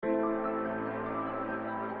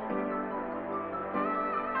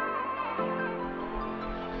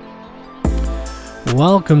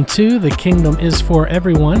Welcome to The Kingdom is for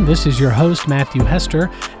Everyone. This is your host, Matthew Hester,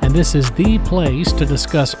 and this is the place to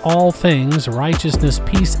discuss all things righteousness,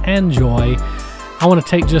 peace, and joy. I want to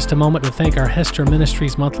take just a moment to thank our Hester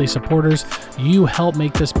Ministries monthly supporters. You help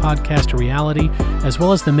make this podcast a reality, as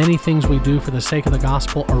well as the many things we do for the sake of the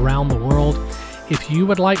gospel around the world. If you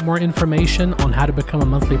would like more information on how to become a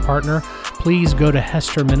monthly partner, please go to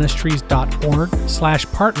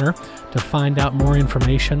hesterministries.org/partner to find out more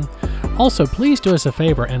information. Also, please do us a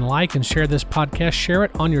favor and like and share this podcast. Share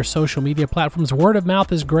it on your social media platforms. Word of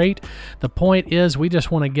mouth is great. The point is we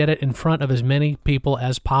just want to get it in front of as many people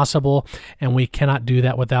as possible, and we cannot do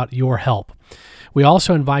that without your help. We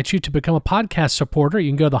also invite you to become a podcast supporter. You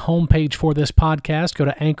can go to the homepage for this podcast, go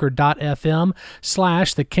to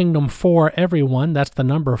anchor.fm/The Kingdom for Everyone. That's the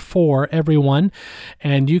number 4 everyone.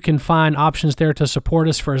 And you can find options there to support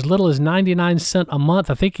us for as little as 99 cents a month.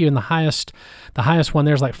 I think even the highest one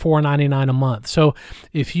there is like $4.99 a month. So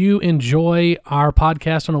if you enjoy our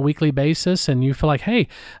podcast on a weekly basis and you feel like, hey,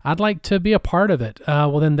 I'd like to be a part of it,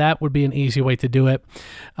 well, then that would be an easy way to do it.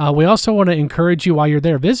 We also want to encourage you while you're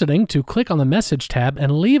there visiting to click on the message tab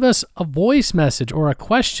and leave us a voice message or a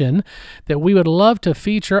question that we would love to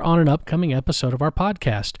feature on an upcoming episode of our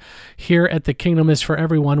podcast. Here at The Kingdom is for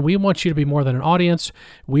Everyone, we want you to be more than an audience.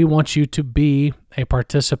 We want you to be a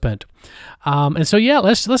participant.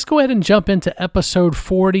 Let's go ahead and jump into episode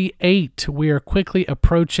 48. We are quickly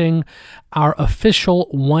approaching our official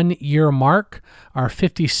 1-year mark. Our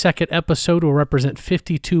 52nd episode will represent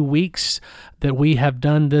 52 weeks that we have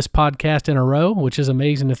done this podcast in a row, which is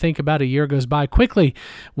amazing to think about. A year goes by quickly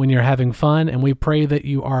when you're having fun, and we pray that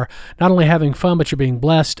you are not only having fun, but you're being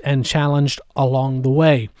blessed and challenged along the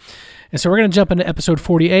way. And so we're going to jump into episode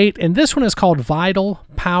 48, and this one is called Vital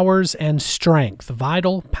Powers and Strength.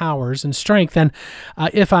 Vital Powers and Strength. And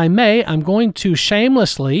if I may, I'm going to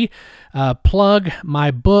shamelessly plug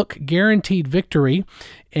my book, Guaranteed Victory,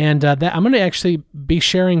 and that I'm going to actually be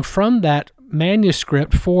sharing from that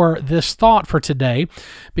manuscript for this thought for today,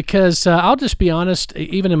 because I'll just be honest,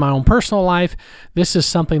 even in my own personal life, this is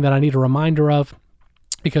something that I need a reminder of.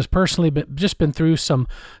 Because personally, just been through some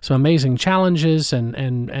amazing challenges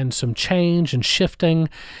and some change and shifting,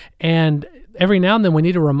 and every now and then we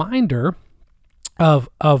need a reminder of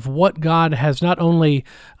what God has not only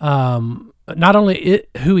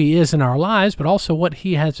who He is in our lives, but also what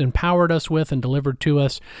He has empowered us with and delivered to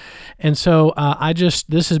us. And so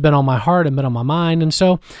this has been on my heart and been on my mind, and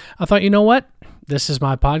so I thought, you know what? This is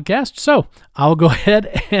my podcast, so I'll go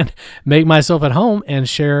ahead and make myself at home and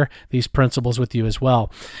share these principles with you as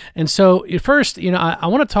well. And so first, I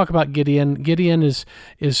want to talk about Gideon. Gideon is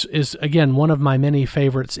again one of my many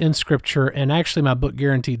favorites in Scripture, and actually my book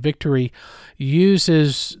Guaranteed Victory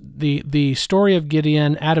uses the story of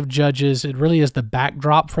Gideon out of Judges. It really is the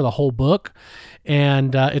backdrop for the whole book.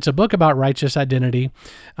 And it's a book about righteous identity.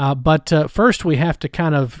 But first we have to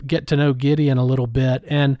kind of get to know Gideon a little bit.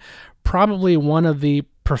 And probably one of the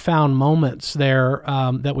profound moments there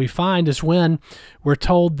that we find is when we're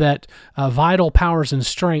told that vital powers and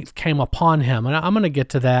strength came upon him. And I'm going to get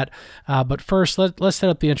to that. But first, let's set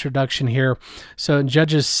up the introduction here. So in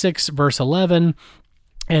Judges 6, verse 11,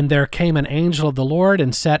 "And there came an angel of the Lord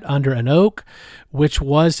and sat under an oak, which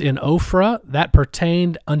was in Ophrah, that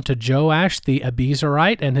pertained unto Joash the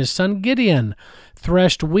Abiezrite, and his son Gideon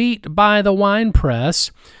threshed wheat by the winepress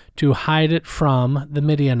to hide it from the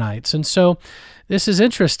Midianites." And so this is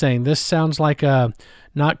interesting. This sounds like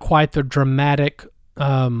not quite the dramatic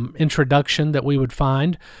introduction that we would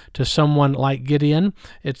find to someone like Gideon.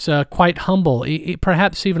 It's quite humble,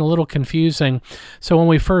 perhaps even a little confusing. So when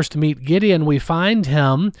we first meet Gideon, we find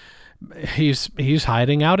him, he's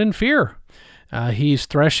hiding out in fear. He's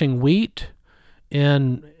threshing wheat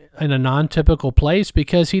in a non-typical place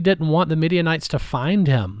because he didn't want the Midianites to find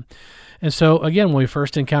him. And so, again, when we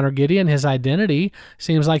first encounter Gideon, his identity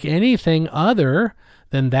seems like anything other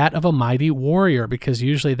than that of a mighty warrior, because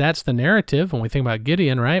usually that's the narrative when we think about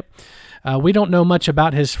Gideon, right? We don't know much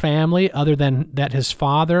about his family other than that his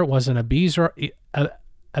father was an Abiezrite or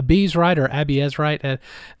Abiezrite.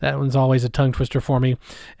 That one's always a tongue twister for me.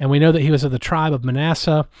 And we know that he was of the tribe of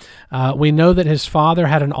Manasseh. We know that his father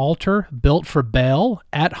had an altar built for Baal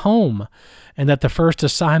at home, and that the first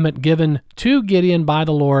assignment given to Gideon by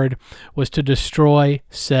the Lord was to destroy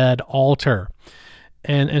said altar.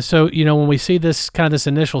 And so, when we see this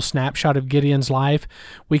initial snapshot of Gideon's life,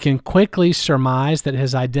 we can quickly surmise that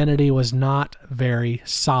his identity was not very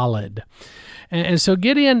solid. And so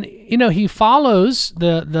Gideon, he follows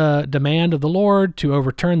the demand of the Lord to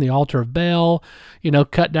overturn the altar of Baal,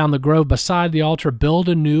 cut down the grove beside the altar, build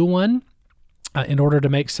a new one. in order to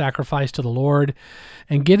make sacrifice to the Lord.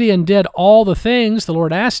 And Gideon did all the things the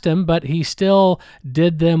Lord asked him, but he still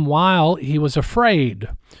did them while he was afraid.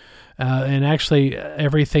 And actually,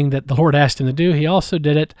 everything that the Lord asked him to do, he also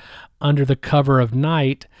did it under the cover of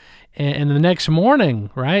night. And the next morning,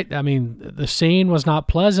 right? I mean, the scene was not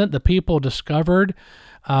pleasant. The people discovered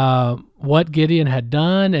what Gideon had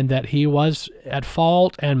done and that he was at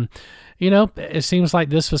fault. And, it seems like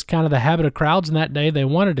this was kind of the habit of crowds in that day. They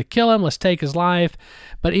wanted to kill him. Let's take his life.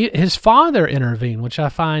 But his father intervened, which I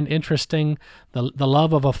find interesting, the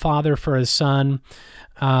love of a father for his son.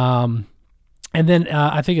 And then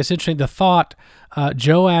I think it's interesting, the thought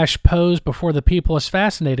Joash posed before the people is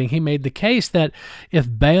fascinating. He made the case that if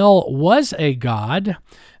Baal was a god,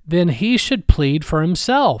 then he should plead for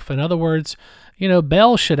himself. In other words,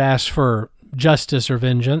 Baal should ask for justice or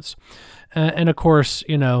vengeance. And of course,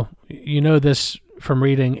 you know this from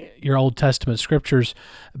reading your Old Testament scriptures.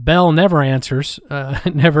 Baal never answers,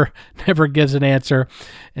 never gives an answer.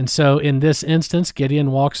 And so in this instance,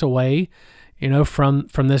 Gideon walks away, from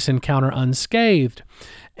this encounter unscathed.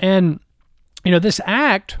 And, this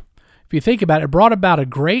act, if you think about it, brought about a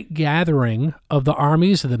great gathering of the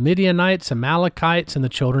armies of the Midianites, Amalekites, and the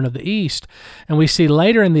children of the east. And we see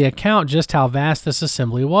later in the account just how vast this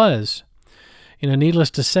assembly was. Needless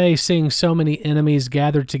to say, seeing so many enemies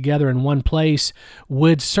gathered together in one place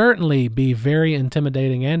would certainly be very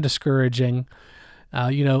intimidating and discouraging.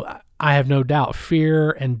 I have no doubt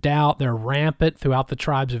fear and doubt, they're rampant throughout the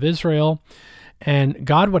tribes of Israel. And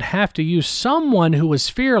God would have to use someone who was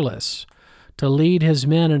fearless to lead his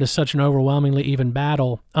men into such an overwhelmingly uneven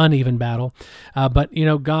battle. But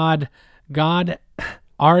God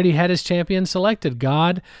already had his champion selected.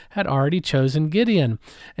 God had already chosen Gideon.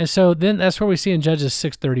 And so then that's where we see in Judges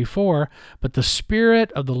 6:34, but the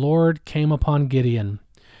Spirit of the Lord came upon Gideon,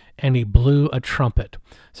 and he blew a trumpet.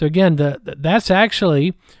 So again, that's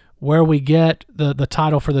actually where we get the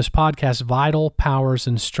title for this podcast, Vital Powers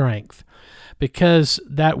and Strength, because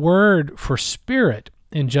that word for spirit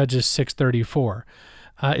in Judges 6:34,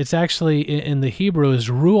 it's actually in the Hebrew is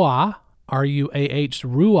ruah, R-U-A-H,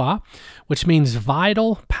 ruah, which means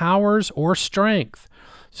vital powers or strength.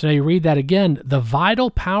 So now you read that again. The vital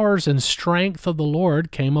powers and strength of the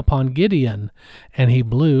Lord came upon Gideon, and he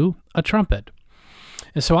blew a trumpet.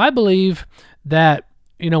 And so I believe that,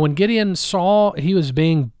 when Gideon saw he was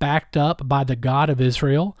being backed up by the God of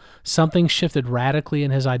Israel, something shifted radically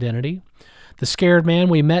in his identity. The scared man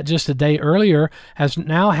we met just a day earlier has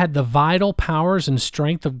now had the vital powers and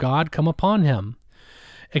strength of God come upon him.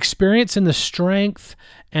 Experiencing the strength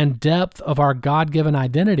and depth of our God-given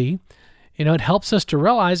identity, it helps us to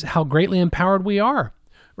realize how greatly empowered we are.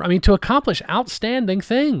 To accomplish outstanding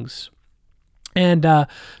things. And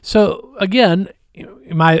so again,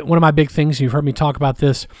 one of my big things, you've heard me talk about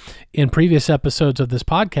this in previous episodes of this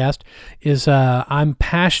podcast, is I'm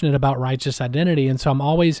passionate about righteous identity, and so I'm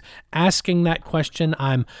always asking that question.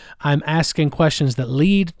 I'm asking questions that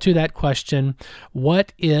lead to that question: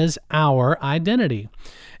 what is our identity?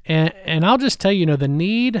 And I'll just tell you, the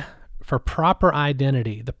need for proper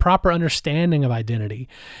identity, the proper understanding of identity,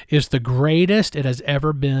 is the greatest it has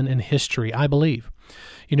ever been in history, I believe.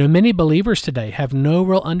 Many believers today have no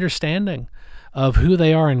real understanding of who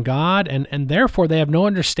they are in God, and therefore they have no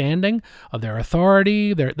understanding of their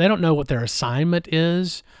authority. They don't know what their assignment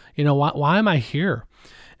is. Why am I here?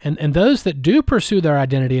 And those that do pursue their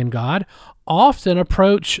identity in God often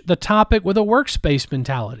approach the topic with a works-based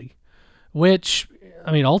mentality, which,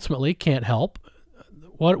 ultimately can't help.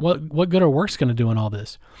 What good are works going to do in all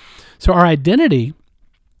this? So our identity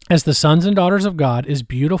as the sons and daughters of God is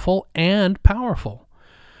beautiful and powerful.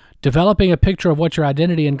 Developing a picture of what your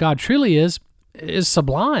identity in God truly is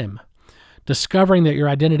sublime. Discovering that your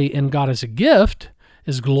identity in God is a gift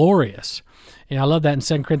is glorious. I love that in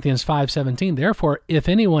 2 Corinthians 5:17. Therefore, if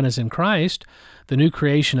anyone is in Christ, the new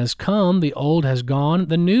creation has come, the old has gone,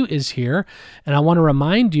 the new is here. And I want to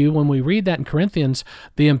remind you, when we read that in Corinthians,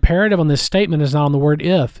 the imperative on this statement is not on the word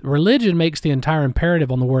if. Religion makes the entire imperative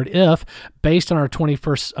on the word if, based on our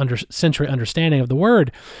 21st century understanding of the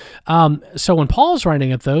word. So when Paul's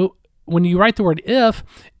writing it, though, when you write the word if,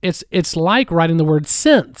 it's like writing the word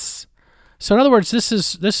since. So in other words, this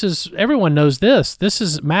is everyone knows this. This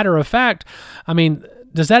is matter of fact.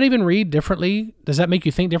 Does that even read differently? Does that make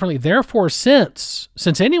you think differently? Therefore, since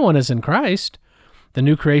anyone is in Christ, the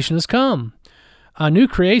new creation has come. A new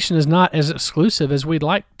creation is not as exclusive as we'd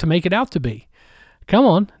like to make it out to be. Come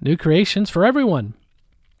on, new creation's for everyone.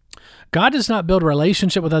 God does not build a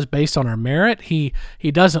relationship with us based on our merit. He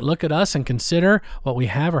doesn't look at us and consider what we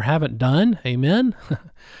have or haven't done. Amen?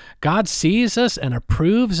 God sees us and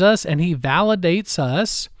approves us, and he validates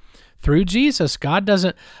us through Jesus. God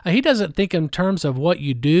doesn't, he doesn't think in terms of what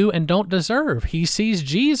you do and don't deserve. He sees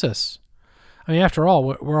Jesus. I mean, after all,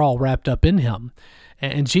 we're all wrapped up in him.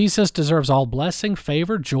 And Jesus deserves all blessing,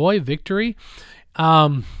 favor, joy, victory.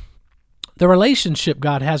 The relationship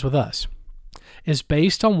God has with us is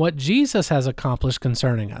based on what Jesus has accomplished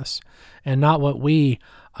concerning us and not what we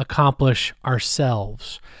accomplish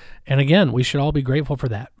ourselves. And again, we should all be grateful for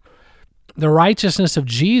that. The righteousness of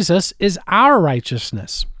Jesus is our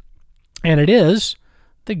righteousness, and it is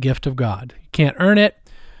the gift of God. You can't earn it.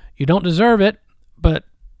 You don't deserve it, but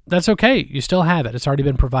that's okay. You still have it. It's already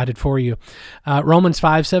been provided for you. Romans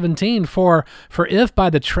 5:17, for if by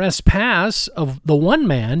the trespass of the one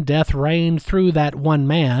man death reigned through that one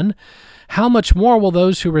man, how much more will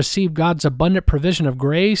those who receive God's abundant provision of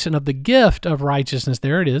grace and of the gift of righteousness,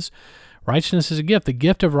 there it is, righteousness is a gift, the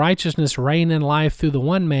gift of righteousness reign in life through the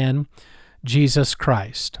one man, Jesus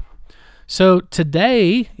Christ. So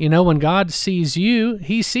today, when God sees you,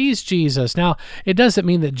 he sees Jesus. Now, it doesn't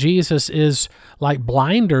mean that Jesus is like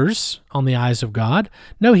blinders on the eyes of God.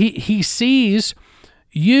 No, he sees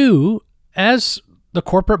you as the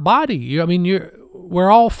corporate body. We're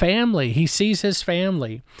all family. He sees his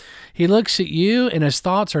family. He looks at you, and his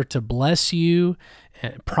thoughts are to bless you,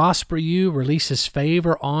 prosper you, release his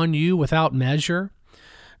favor on you without measure.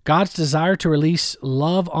 God's desire to release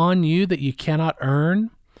love on you that you cannot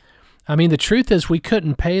earn. The truth is we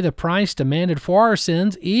couldn't pay the price demanded for our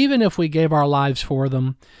sins, even if we gave our lives for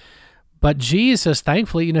them. But Jesus,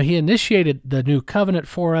 thankfully, he initiated the new covenant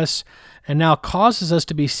for us and now causes us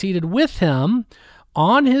to be seated with him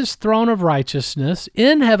on his throne of righteousness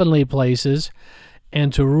in heavenly places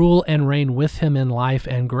and to rule and reign with him in life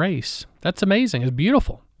and grace. That's amazing. It's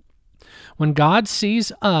beautiful. When God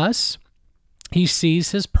sees us, he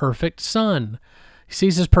sees his perfect Son. He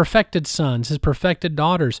sees his perfected sons, his perfected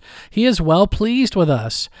daughters. He is well pleased with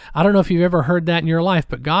us. I don't know if you've ever heard that in your life,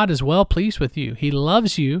 but God is well pleased with you. He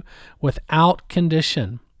loves you without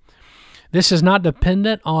condition. This is not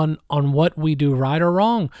dependent on what we do right or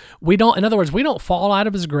wrong. In other words, we don't fall out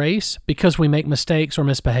of his grace because we make mistakes or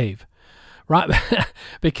misbehave. Right?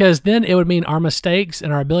 Because then it would mean our mistakes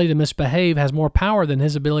and our ability to misbehave has more power than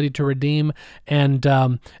his ability to redeem and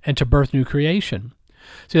to birth new creation.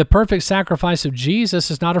 See, the perfect sacrifice of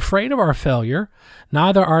Jesus is not afraid of our failure,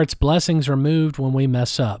 neither are its blessings removed when we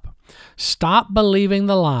mess up. Stop believing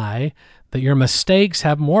the lie that your mistakes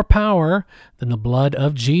have more power than the blood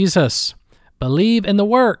of Jesus. Believe in the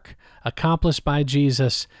work accomplished by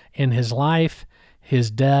Jesus in his life,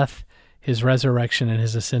 his death, his resurrection, and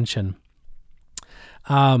his ascension.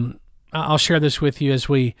 I'll share this with you as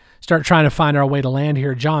we start trying to find our way to land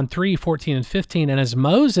here. John 3:14 and 15, and as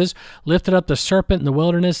Moses lifted up the serpent in the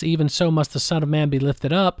wilderness, even so must the Son of Man be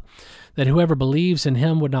lifted up, that whoever believes in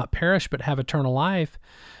him would not perish but have eternal life.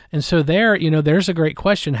 And so there's a great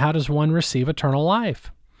question. How does one receive eternal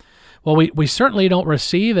life? Well, we certainly don't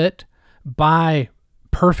receive it by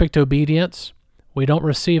perfect obedience. We don't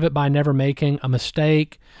receive it by never making a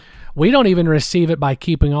mistake. We don't even receive it by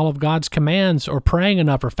keeping all of God's commands or praying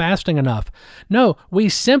enough or fasting enough. No,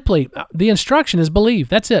 the instruction is believe.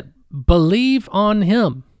 That's it. Believe on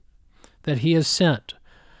him that he is sent,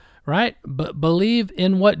 right? But believe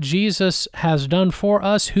in what Jesus has done for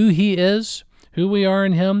us, who he is, who we are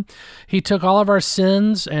in him. He took all of our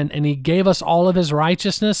sins and he gave us all of his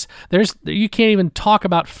righteousness. You can't even talk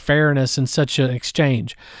about fairness in such an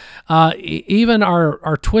exchange. Even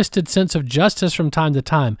our twisted sense of justice from time to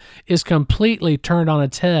time is completely turned on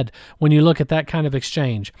its head when you look at that kind of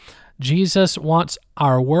exchange. Jesus wants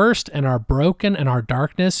our worst and our broken and our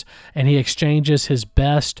darkness, and he exchanges his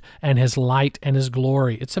best and his light and his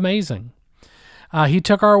glory. It's amazing. He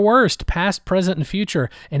took our worst, past, present, and future,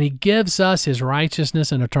 and he gives us his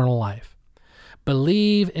righteousness and eternal life.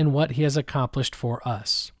 Believe in what he has accomplished for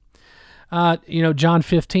us. John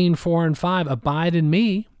 15:4 and 5, abide in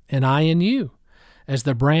me, and I in you. As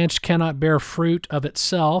the branch cannot bear fruit of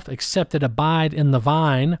itself except it abide in the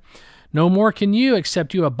vine, no more can you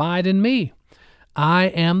except you abide in me. I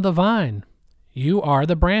am the vine, you are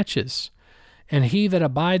the branches. And he that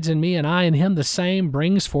abides in me and I in him, the same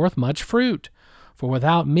brings forth much fruit. For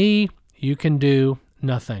without me, you can do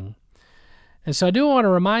nothing. And so I do want to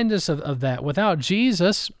remind us of that. Without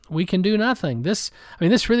Jesus, we can do nothing. This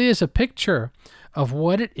really is a picture of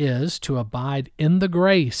what it is to abide in the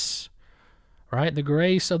grace, right? The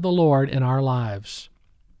grace of the Lord in our lives.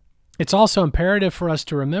 It's also imperative for us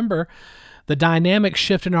to remember the dynamic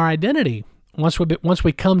shift in our identity. Once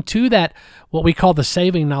we come to that, what we call the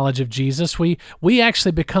saving knowledge of Jesus, we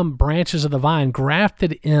actually become branches of the vine,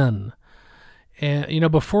 grafted in.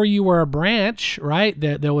 And, before you were a branch, right,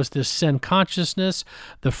 there was this sin consciousness.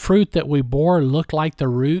 The fruit that we bore looked like the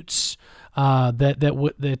roots,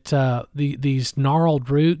 these gnarled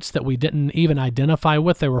roots that we didn't even identify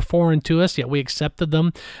with. They were foreign to us, yet we accepted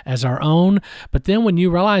them as our own. But then when you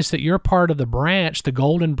realize that you're part of the branch, the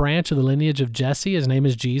golden branch of the lineage of Jesse, his name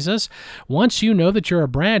is Jesus, once you know that you're a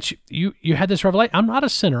branch, you had this revelation: I'm not a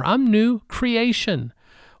sinner, I'm new creation.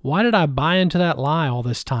 Why did I buy into that lie all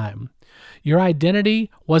this time? Your identity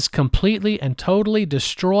was completely and totally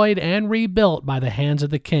destroyed and rebuilt by the hands of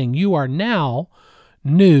the King. You are now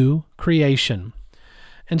new creation.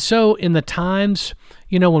 And so in the times,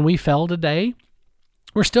 when we fell today,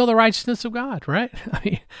 we're still the righteousness of God, right? I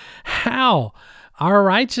mean, how? Our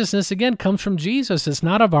righteousness, again, comes from Jesus. It's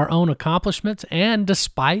not of our own accomplishments and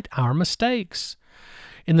despite our mistakes.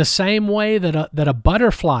 In the same way that a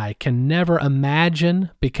butterfly can never imagine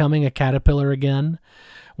becoming a caterpillar again,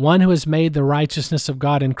 one who has made the righteousness of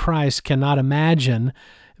God in Christ cannot imagine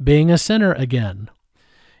being a sinner again.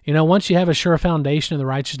 Once you have a sure foundation of the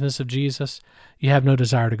righteousness of Jesus, you have no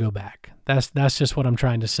desire to go back. That's just what I'm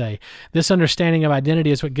trying to say. This understanding of identity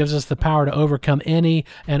is what gives us the power to overcome any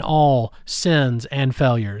and all sins and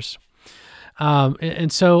failures.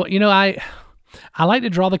 And so, I like to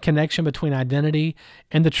draw the connection between identity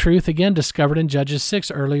and the truth, again, discovered in Judges 6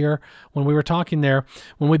 earlier when we were talking there.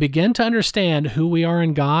 When we begin to understand who we are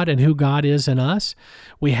in God and who God is in us,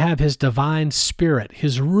 we have his divine spirit,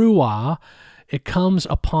 his ruah. It comes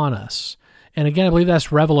upon us. And again, I believe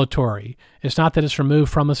that's revelatory. It's not that it's removed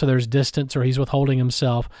from us or there's distance or he's withholding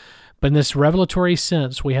himself. But in this revelatory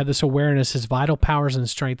sense, we have this awareness, his vital powers and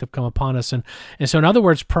strength have come upon us. And so in other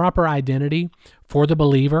words, proper identity for the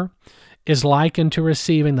believer is likened to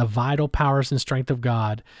receiving the vital powers and strength of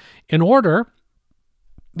God in order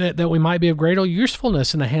that we might be of greater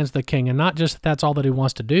usefulness in the hands of the King, and not just that that's all that he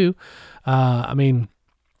wants to do.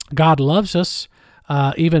 God loves us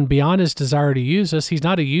even beyond his desire to use us. He's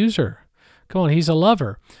not a user. Come on, he's a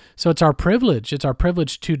lover. So it's our privilege. It's our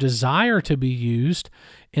privilege to desire to be used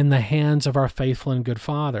in the hands of our faithful and good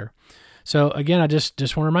Father. So again, I just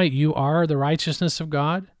want to remind you are the righteousness of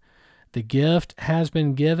God. The gift has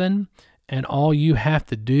been given, and all you have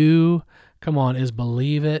to do, come on, is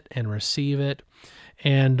believe it and receive it.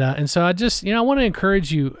 And so I just, I want to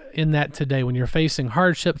encourage you in that today when you're facing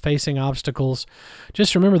hardship, facing obstacles.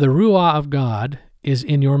 Just remember the Ruah of God is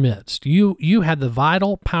in your midst. You have the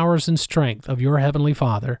vital powers and strength of your Heavenly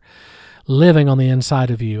Father living on the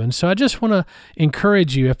inside of you. And so I just want to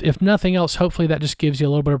encourage you, if nothing else, hopefully that just gives you a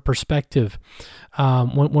little bit of perspective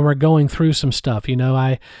when we're going through some stuff.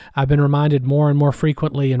 I've been reminded more and more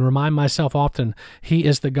frequently and remind myself often, he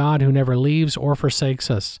is the God who never leaves or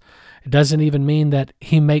forsakes us. It doesn't even mean that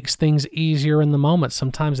he makes things easier in the moment.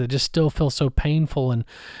 Sometimes they just still feel so painful and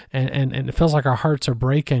it feels like our hearts are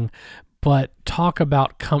breaking. But talk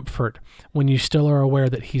about comfort when you still are aware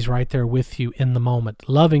that he's right there with you in the moment,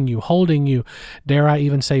 loving you, holding you, dare I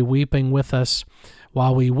even say weeping with us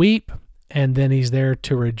while we weep, and then he's there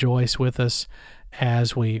to rejoice with us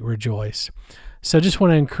as we rejoice. So just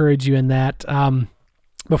want to encourage you in that.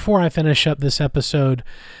 Before I finish up this episode,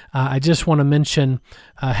 I just want to mention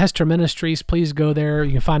Hester Ministries. Please go there.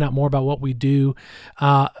 You can find out more about what we do.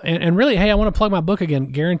 And really, hey, I want to plug my book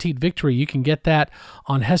again, Guaranteed Victory. You can get that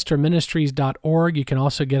on hesterministries.org. You can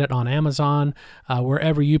also get it on Amazon,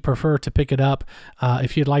 wherever you prefer to pick it up.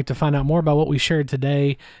 If you'd like to find out more about what we shared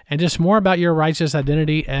today and just more about your righteous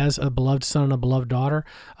identity as a beloved son and a beloved daughter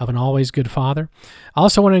of an always good Father. I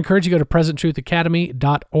also want to encourage you to go to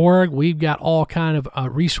presenttruthacademy.org. We've got all kind of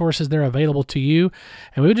resources there available to you.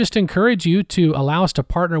 And we would just encourage you to allow us to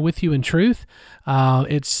partner with you in truth.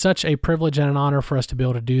 It's such a privilege and an honor for us to be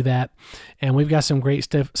able to do that. And we've got some great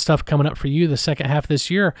stuff coming up for you the second half of this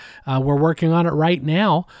year. We're working on it right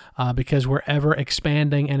now because we're ever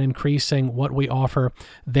expanding and increasing what we offer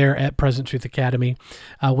there at Present Truth Academy.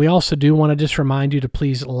 We also do want to just remind you to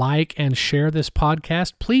please like and share this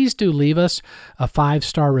podcast. Please do leave us a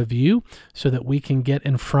 5-star review so that we can get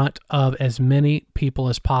in front of as many people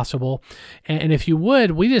as possible. And if you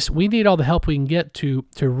would, we need all the help we can get to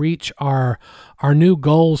reach our new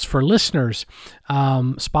goals for listeners.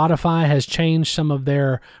 Spotify has changed some of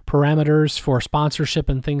their parameters for sponsorship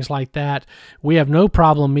and things like that. We have no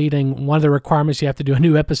problem meeting one of the requirements. You have to do a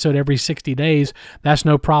new episode every 60 days. That's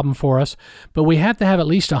no problem for us. But we have to have at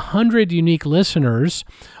least 100 unique listeners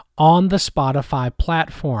on the Spotify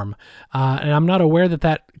platform. And I'm not aware that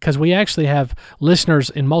because we actually have listeners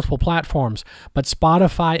in multiple platforms, but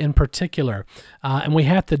Spotify in particular. And we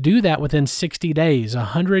have to do that within 60 days,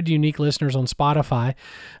 100 unique listeners on Spotify.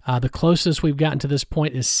 The closest we've gotten to this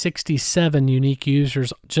point is 67 unique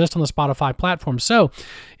users just on the Spotify platform. So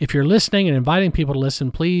if you're listening and inviting people to listen,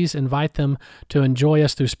 please invite them to enjoy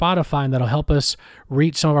us through Spotify, and that'll help us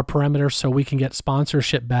reach some of our parameters so we can get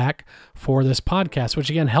sponsorship back for this podcast, which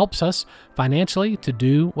again helps us financially to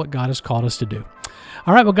do what God has called us to do.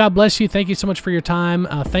 All right, well, God bless you. Thank you so much for your time.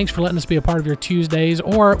 Thanks for letting us be a part of your Tuesdays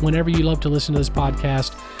or whenever you love to listen to this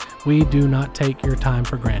podcast. We do not take your time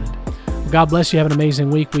for granted. God bless you. Have an amazing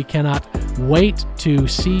week. We cannot wait to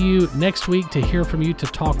see you next week, to hear from you, to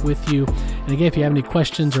talk with you. And again, if you have any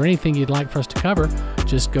questions or anything you'd like for us to cover,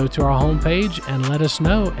 just go to our homepage and let us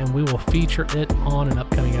know, and we will feature it on an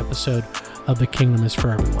upcoming episode of The Kingdom is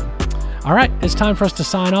for Everyone. All right, it's time for us to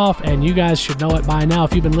sign off, and you guys should know it by now.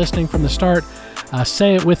 If you've been listening from the start,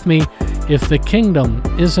 say it with me. If the kingdom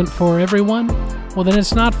isn't for everyone, well, then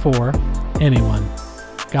it's not for anyone.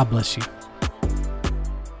 God bless you.